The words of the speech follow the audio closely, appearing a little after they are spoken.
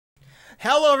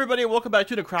Hello everybody, welcome back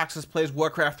to Necroxis Plays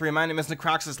Warcraft 3. My name is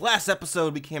Necroxis. Last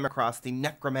episode we came across the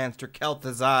necromancer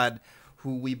Kel'thuzad,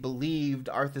 who we believed,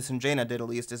 Arthas and Jaina did at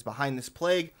least, is behind this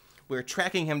plague. We're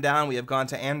tracking him down. We have gone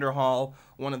to Anderhall,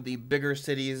 one of the bigger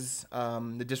cities,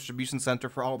 the distribution center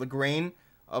for all the grain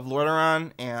of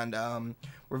Lordaeron, and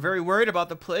we're very worried about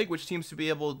the plague, which seems to be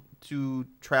able to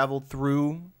travel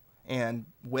through and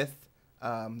with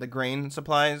the grain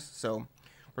supplies, so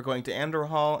we're going to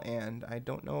Anderhall, and I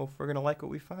don't know if we're going to like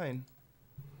what we find.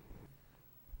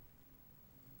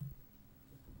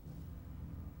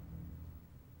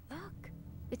 Look,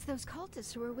 it's those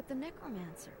cultists who are with the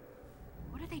necromancer.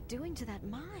 What are they doing to that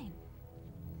mine?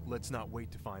 Let's not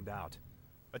wait to find out.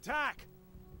 Attack!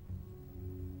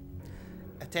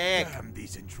 Attack! Damn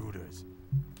these intruders.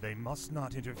 They must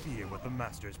not interfere with the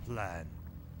Master's plan.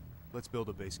 Let's build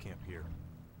a base camp here.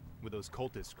 With those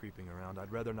cultists creeping around,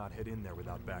 I'd rather not head in there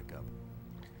without backup.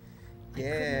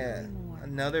 Yeah,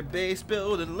 another base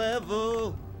building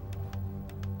level.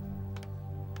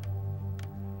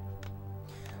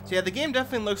 So yeah, the game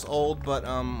definitely looks old, but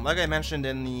like I mentioned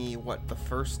in the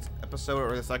first episode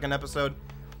or the second episode,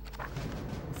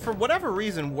 for whatever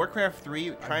reason, Warcraft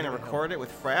 3 trying to record it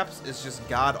with fraps is just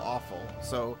god awful.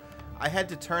 So I had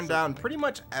to turn down pretty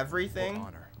much everything.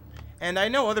 And I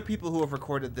know other people who have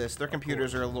recorded this, their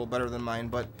computers are a little better than mine,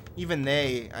 but even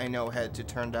they, I know, had to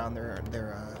turn down their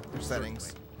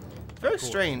settings. It's very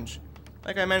strange.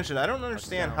 Like I mentioned, I don't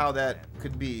understand how that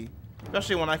could be,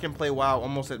 especially when I can play WoW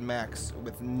almost at max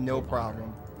with no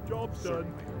problem. Job's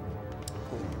done.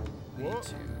 Cool. We need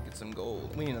to get some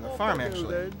gold. We need another farm,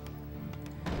 actually.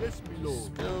 Yes, me lord.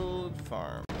 Spilled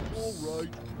farms. All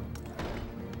right.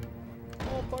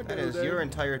 That is your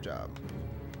entire job.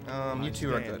 You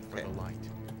two are good. Okay.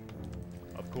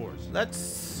 Of course.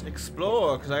 Let's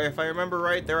explore, because if I remember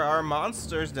right, there are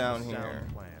monsters down here.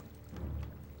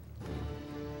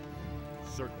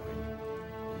 Certainly.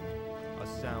 A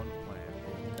sound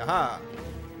plan. Aha!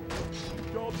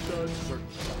 Job done. Certainly.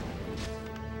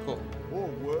 Cool. More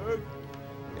work.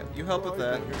 Yeah, you help with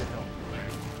that. Here to help.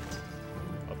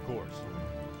 Of course.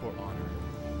 For honor.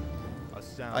 A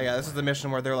sound Oh yeah, this is the plan.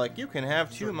 mission where they're like, you can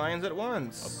have two mines at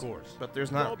once. Of course. But there's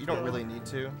not, you don't really need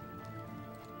to.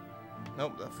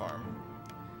 Nope, the farm.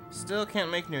 Still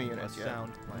can't make new A units yet.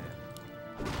 sound plan.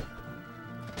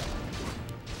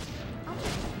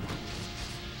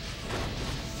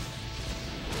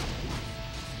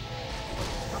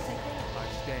 I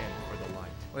stand for the light.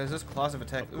 What is this? Claws of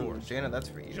attack? Of Ooh, course. Jaina, that's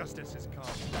for you. Justice has come.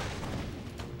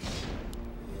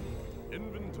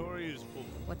 Inventory is full.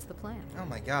 What's the plan? Oh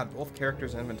my god, both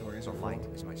characters' inventories are full. Light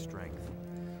is my strength.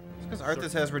 Because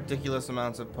Arthas has ridiculous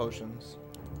amounts of potions.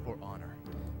 For honor.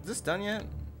 Is this done yet?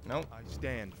 Nope. I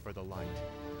stand for the light.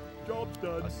 Job's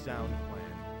done. A sound plan.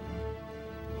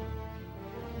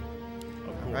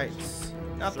 Of course. Right.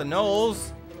 Not the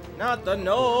gnolls! Not the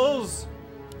gnolls!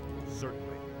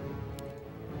 Certainly.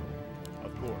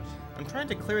 Of course. I'm trying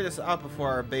to clear this out before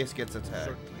our base gets attacked.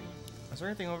 Certainly. Is there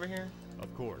anything over here?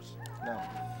 Of course. No.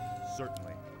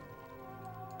 Certainly.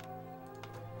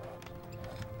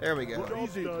 There we go.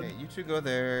 Easy. Okay, you two go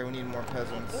there. We need more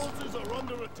peasants. Forces are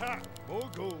under attack. More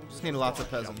gold. Just need lots of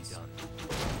peasants.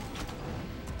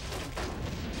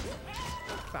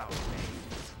 Foul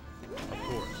name. Of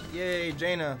course. Yay,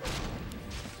 Jaina.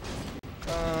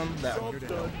 That one. Here to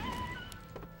Done. help.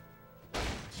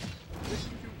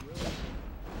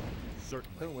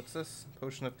 Certainly. Oh, what's this?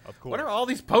 Potion of... Of course. What are all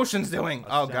these potions doing?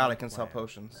 A Oh god, I sound can sell plan.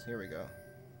 potions. Here we go.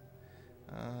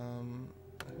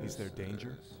 Is there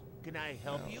danger? Can I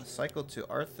help you? Cycle to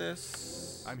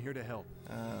Arthas. I'm here to help.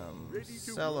 Ready to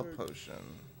Sell a work. potion.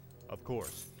 Of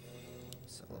course.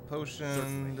 Sell a potion.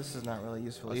 Certainly. This is not really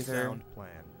useful A either. sound plan.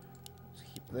 Let's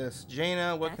keep this.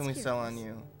 Jaina, what can we That's sell on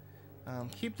you?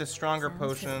 Keep the stronger Sounds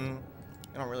potion.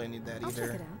 I don't really need that I'll either.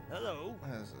 check it out. Hello.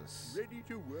 What is this? Ready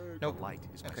to work. Nope. Light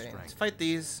is my Okay, let's strength. fight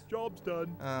these. Job's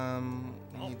done. We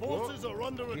Our need forces are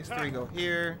under these attack. three go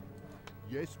here.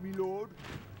 Yes, me lord.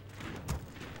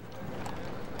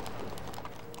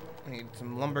 We need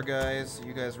some lumber guys. So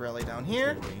you guys rally down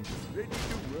here. Danger. Ready to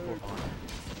For work. honor.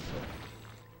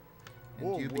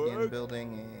 And you More begin work.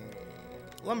 building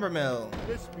a lumber mill.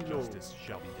 Yes, me lord. Justice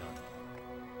shall be done.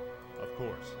 Of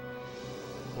course.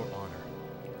 For honor.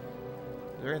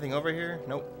 Is there anything over here?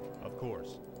 Nope. Of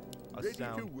course. A Ready to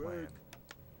sound work. plan.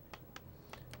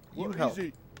 You What help. is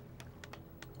it?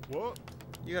 What?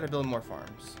 You gotta build more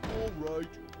farms. All right.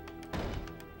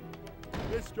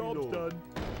 Yes, job's done.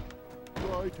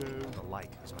 Righto. The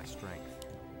light is my strength.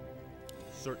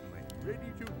 Certainly. Ready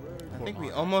to work. I think we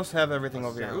honor. almost have everything A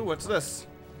over here. sound Ooh, what's this?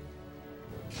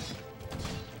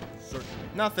 Certainly.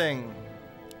 Nothing.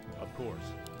 Of course.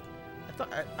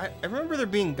 I remember there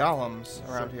being golems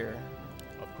around here.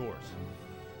 Of course.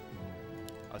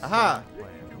 A Aha! sound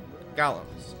plan.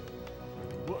 Golems.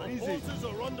 What is it? Forces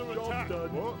are under Job attack. done.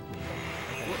 What?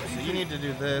 So you need to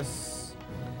do this.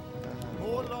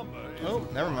 More lumber is Oh,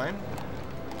 never mind.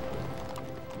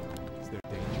 Is there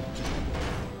danger?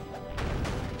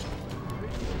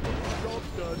 Job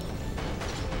done.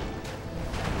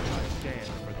 I stand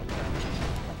for the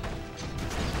land.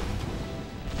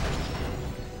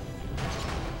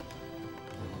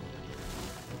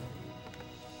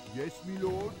 Yes, me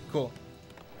lord. Cool.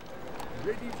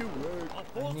 Ready to work. Our I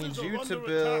forces need are you to under attack.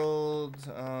 build.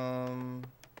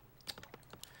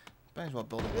 Might as well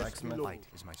build a Yes, blacksmith. Lord. Light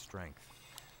is my strength.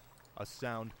 A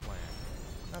sound plan.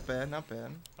 Not bad, not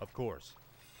bad. Of course.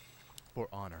 For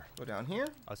honor. Go down here.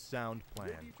 A sound plan.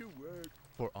 Ready to work.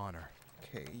 For honor.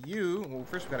 Okay, you. Well,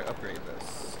 first we gotta upgrade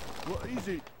this. What is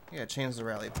it? Yeah, change the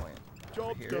rally point.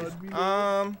 Job Here. done, me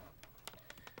lord.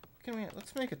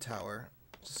 Let's make a tower,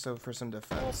 just so for some Off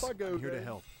defense. I go I'm here to then.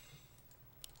 help.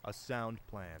 A sound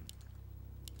plan.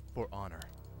 For honor.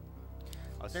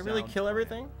 A Did they really sound kill plan.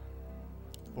 everything?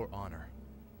 For honor.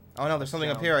 Oh no, there's something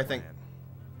up Sound here, I think. plan.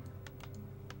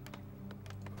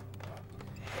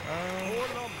 More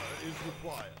lumber is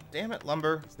required. Damn it,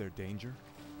 lumber. Is there danger?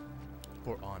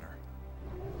 For honor.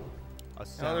 A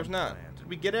sound No, there's not. plan. Did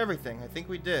we get everything? I think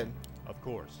we did. Of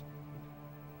course.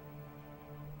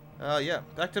 Yeah,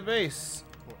 back to base.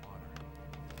 For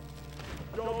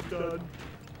honor. Job done.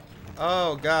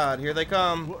 Oh god, here they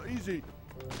come. What is it?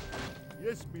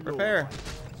 Yes, me lord. Prepare.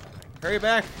 Hurry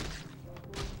back.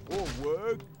 Or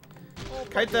work. Off I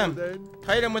Kite go them. then.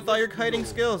 Kite them with all your Yes, me kiting lord.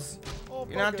 skills. Off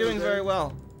You're I not go doing then. very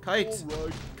well. Kite. All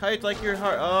right. Kite like your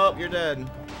heart. Oh, you're dead.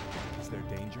 Is there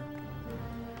danger?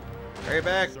 Hurry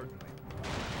back. Certainly.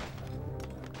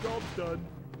 Job done.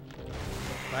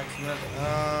 Blacksmith.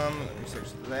 Let me search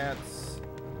that.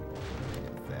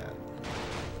 Get that.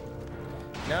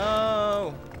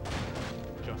 No.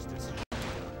 Justice.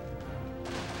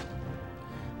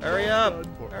 Hurry up.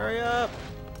 Hurry up.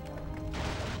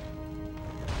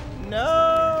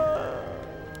 No.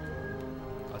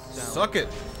 A sound. Suck it.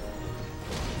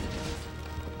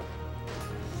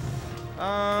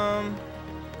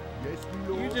 Yes, me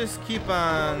lord. You just keep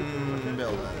on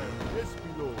building. Yes,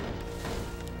 me lord.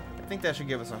 I think that should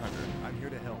give us 100. I'm here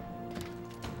to help.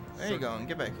 There you go, and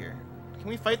get back here. Can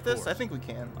we fight this? I think we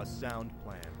can. A sound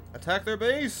plan. Attack their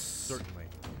base! Certainly.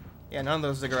 Yeah, none of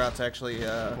those ziggurats actually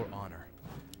For honor.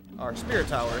 are spirit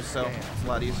towers, so it's a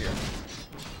lot easier.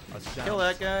 A sound. Kill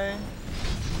that guy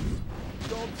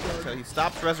Job done. until he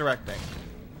stops resurrecting.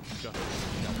 Justice.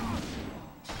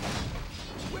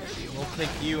 We'll take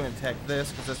you and attack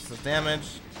this because that's the damage.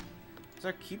 Is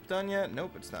our keep done yet?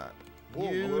 Nope, it's not.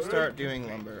 You Alright. start doing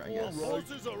lumber, I Our guess.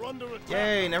 forces are under attack.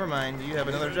 Yay, never mind. You have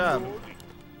another job. Lord.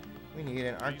 We need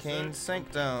an arcane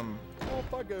sanctum.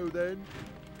 Off I go then.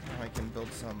 Now I can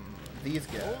build some of these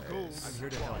I'm guys. here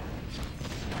to help.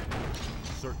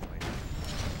 Certainly.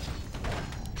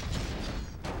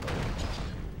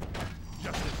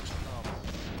 Justice has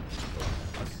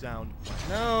come. A sound plan.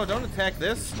 No, don't attack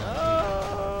this. No.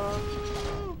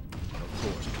 Of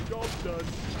course. Job done.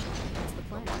 What's the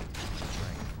plan?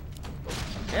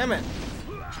 Strength. Damn it.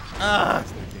 Ah.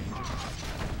 Is there danger?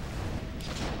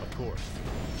 Of course.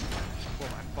 For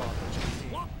my father.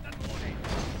 What the morning?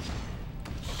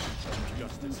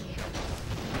 Justice shall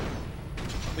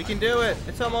be. We can do it.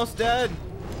 It's almost dead.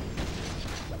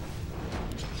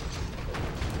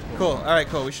 Cool. All right,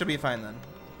 cool. We should be fine then.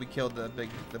 We killed the big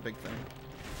thing.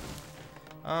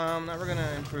 Now we're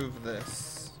gonna improve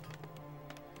this,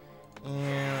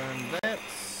 and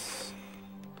that's.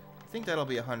 I think that'll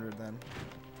be 100 then.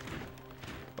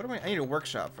 What do I need a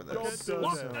workshop for Job this. done.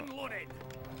 Locked now. and loaded.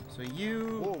 So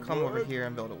you Whoa, come over what? here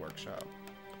and build a workshop.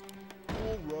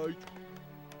 All right.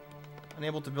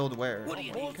 Unable to build where? Our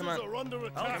forces Come on. are under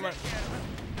attack. Come on.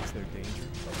 Is there danger?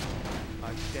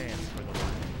 I stand for the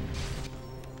land.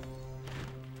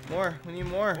 More. We need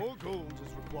more. More gold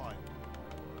is required.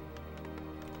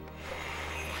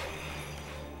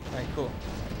 Alright, cool.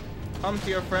 Come to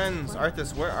your friends.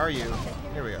 Arthas, where are you?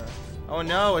 Here we are. Oh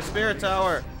no, a spirit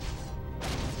tower.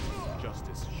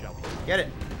 Justice shall be. Get it.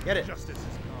 Get it. Justice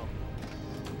has come.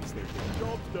 Is there danger?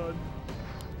 Job done.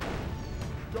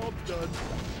 Job done.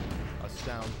 A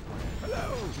sound plan.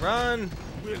 Hello. Run.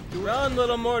 We'll do Run,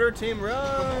 little mortar team,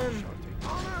 run. it.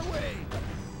 On our way.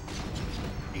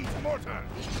 Eat mortar.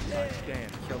 I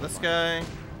stand. Kill this guy.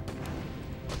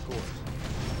 Of course.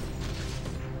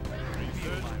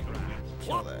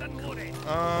 Kill Locked that. and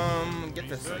loaded. Get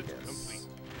this, I guess. Complete.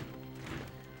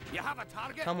 You have a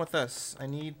target. Come with us. I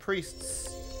need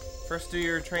priests. First do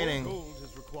your More training. gold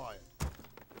is required.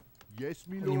 Yes,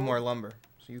 me I need more lumber.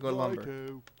 So you go lumber.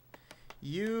 Righto.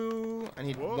 I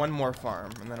need What? one more farm,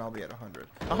 and then I'll be at 100.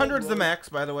 100's the max,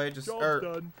 by the way. Just Job's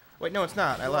done. wait, no, it's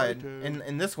not. I lied. Righto.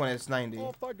 In this one, it's 90.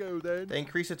 Off I go then. They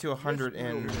increase it to 100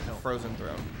 in Yes, Frozen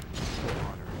Throne. For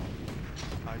honor.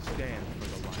 I stand for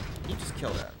the light. You just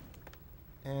kill that.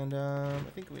 And I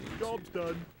think we need Job's to.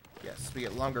 done. Yes, we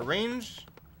get longer range.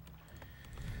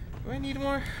 Do I need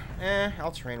more?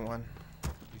 I'll train one.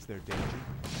 Is there danger?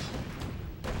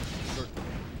 Certainly.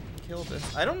 Kill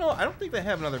this. I don't know. I don't think they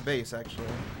have another base, actually.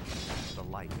 The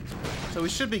light is So we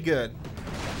should be good.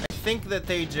 I think that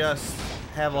they just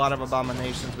have a lot of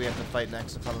abominations we have to fight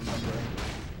next, if I'm remembering.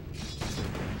 Is there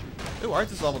danger? Ooh,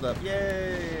 Arthas leveled up.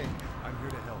 Yay! I'm here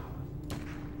to help.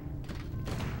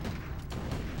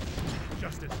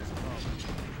 Justice has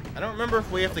come. I don't remember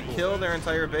if we have to kill their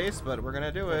entire base, but we're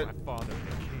gonna do For it. my father, the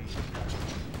king.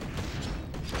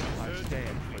 I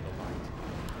stand for the light.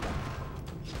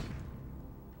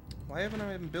 Why haven't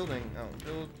I been building? Oh,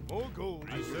 build. More gold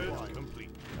research complete.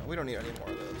 No, we don't need any more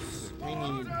of those. We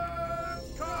need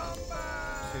two of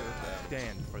them.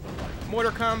 Stand for the light.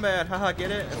 Mortal Kombat, haha,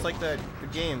 get it? It's like the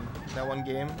game, that one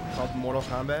game called Mortal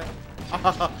Kombat.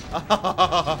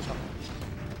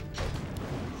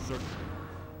 Certainly.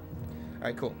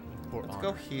 Alright, cool. For Let's honor.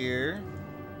 go here.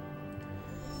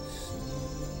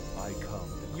 I come.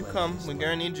 to You cleanse come. this We're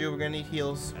gonna need you. We're gonna need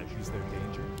heals. land. Is there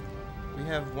danger? We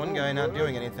have one guy not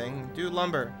doing anything. Do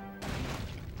lumber.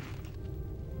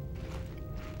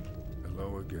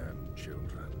 Hello again,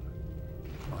 children.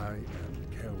 I am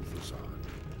Kel'thuzad.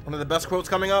 One of the best quotes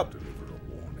coming up. Deliver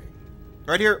a warning.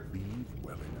 Right here. Leave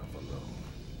well enough alone.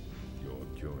 Your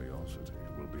curiosity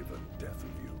will be the death of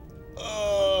you.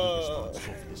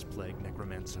 Responsible for this plague,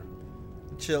 Necromancer.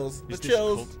 Chills. The Is this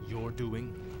chills. cult your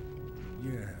doing?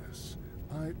 Yes,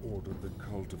 I ordered the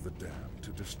Cult of the Damned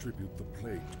to distribute the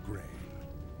plagued grain.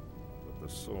 But the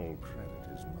sole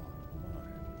credit is not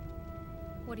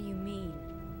mine. What do you mean?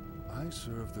 I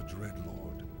serve the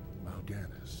Dreadlord,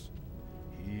 Mal'Ganis.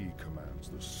 He commands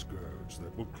the scourge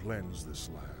that will cleanse this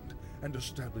land and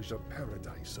establish a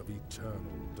paradise of eternal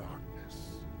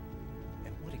darkness.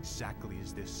 And what exactly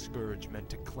is this scourge meant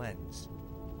to cleanse?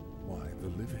 Why, the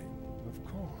living, of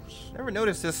course. Never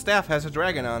noticed his staff has a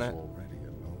dragon on it. Already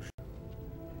in motion.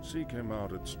 Seek him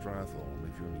out at Stratholme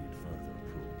if you need further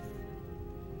proof.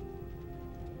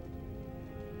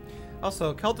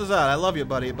 Also, Kel'thuzad, I love you,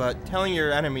 buddy, but telling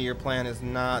your enemy your plan is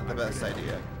not the best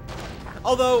idea.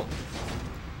 Although,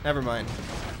 never mind.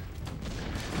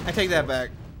 I take that back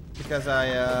because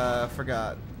I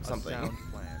forgot A something. sound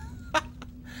plan.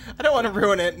 I don't want to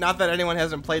ruin it. Not that anyone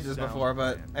hasn't played this Sound before,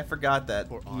 but plan. I forgot that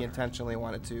For he honor. intentionally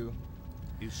wanted to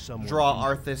Is someone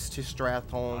draw injured? Arthas to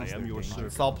Stratholme. I am your servant.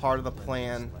 It's all part of the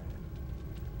plan.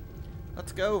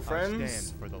 Let's go, I friends.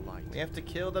 stand for the light. We have to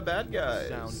kill the bad guys.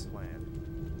 Sound plan.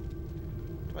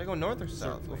 Do I go north or south?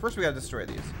 Certainly. Well, first we gotta destroy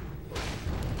these.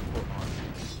 For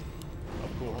honor.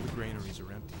 Of course, all the granaries are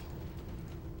empty.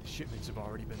 The shipments have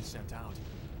already been sent out.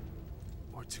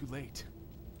 Or too late.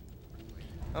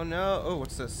 Oh no! Oh,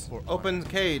 what's this? For Open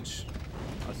cage.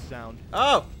 A sound.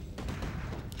 Oh!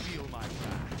 Feel my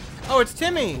wrath. Oh, it's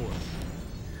Timmy! Force.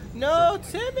 No,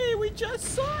 Timmy! We just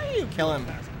saw you! Kill him.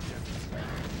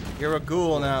 You're a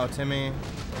ghoul now, Timmy.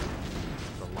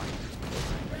 The light.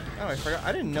 Oh, I forgot.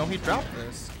 I didn't know he dropped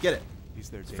this. Get it. Is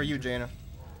there It's for you, danger? Jaina.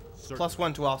 Certain.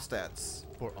 +1 to all stats.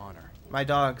 For honor. My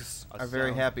dogs A are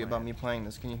very sound happy plan. about me playing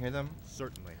this. Can you hear them?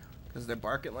 Certainly. Because they're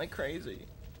barking like crazy.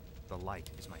 The light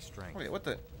is my strength. Wait, what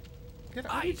the? What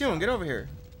are you doing? Get over here.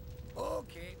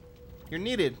 Okay. You're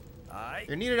needed. Aye.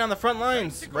 You're needed on the front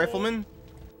lines, Tactical. rifleman.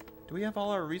 Do we have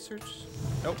all our research?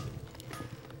 Nope.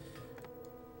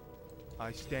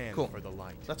 I stand Cool. for the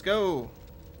light. Let's go.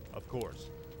 Of course.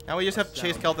 Now we just have to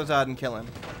chase Kel'thuzad and kill him.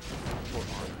 For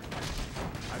honor.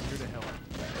 I'm here to help.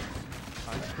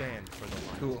 I stand for the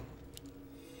light. Cool.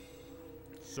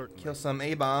 Certainly. Kill some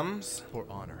A-bombs. For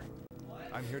honor.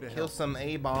 I'm here to Kill help. some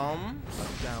A-bombs. A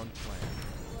sound plan.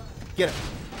 Get him.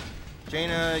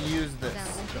 Jaina, use this.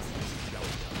 Sounds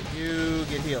interesting. You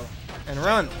get healed. And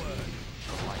run. The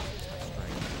light is my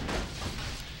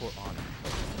strength. For honor.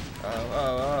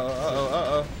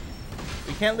 Oh.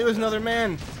 We can't lose another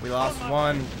man. We lost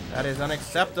one. That is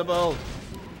unacceptable.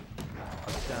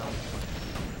 A sound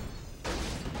plan.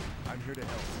 I'm here to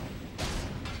help.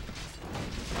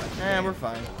 And we're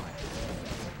fine.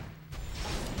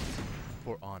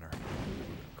 For honor.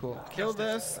 Cool. Kill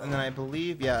this, and then I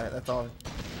believe, yeah, that's all.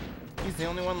 He's the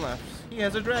only one left. He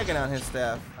has a dragon on his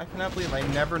staff. I cannot believe I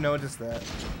never noticed that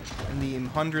in the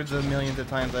hundreds of millions of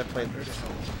times I've played this.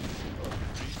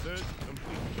 Research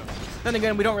complete. Justice. Then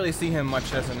again, we don't really see him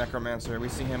much as a necromancer. We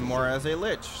see him more as a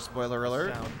lich. Spoiler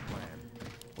alert. Sound plan.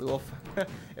 We will.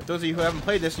 If those of you who haven't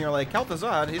played this and you're like,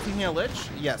 Kel'thuzad, isn't he a lich?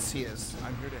 Yes, he is.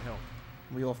 I'm here to help.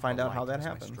 We will find out how that Light is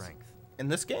my happens strength. in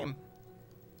this game.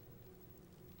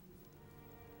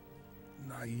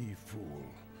 Naive fool.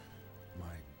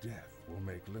 My death will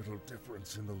make little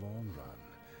difference in the long run.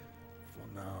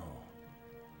 For now,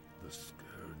 the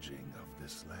scourging of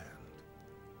this land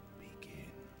begins.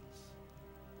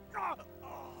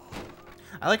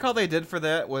 I like how they did for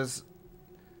that was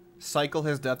cycle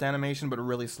his death animation, but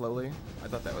really slowly. I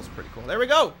thought that was pretty cool. There we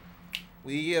go!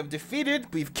 We have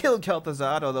we've killed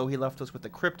Kel'thuzad, although he left us with a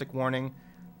cryptic warning.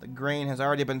 The grain has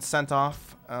already been sent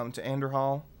off to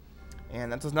Anderhal,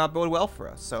 and that does not bode well for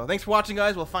us. So thanks for watching,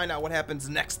 guys. We'll find out what happens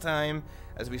next time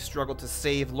as we struggle to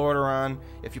save Lordaeron.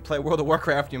 If you play World of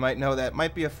Warcraft, you might know that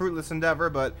might be a fruitless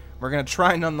endeavor, but we're going to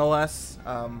try nonetheless.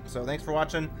 So thanks for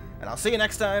watching, and I'll see you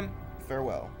next time.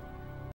 Farewell.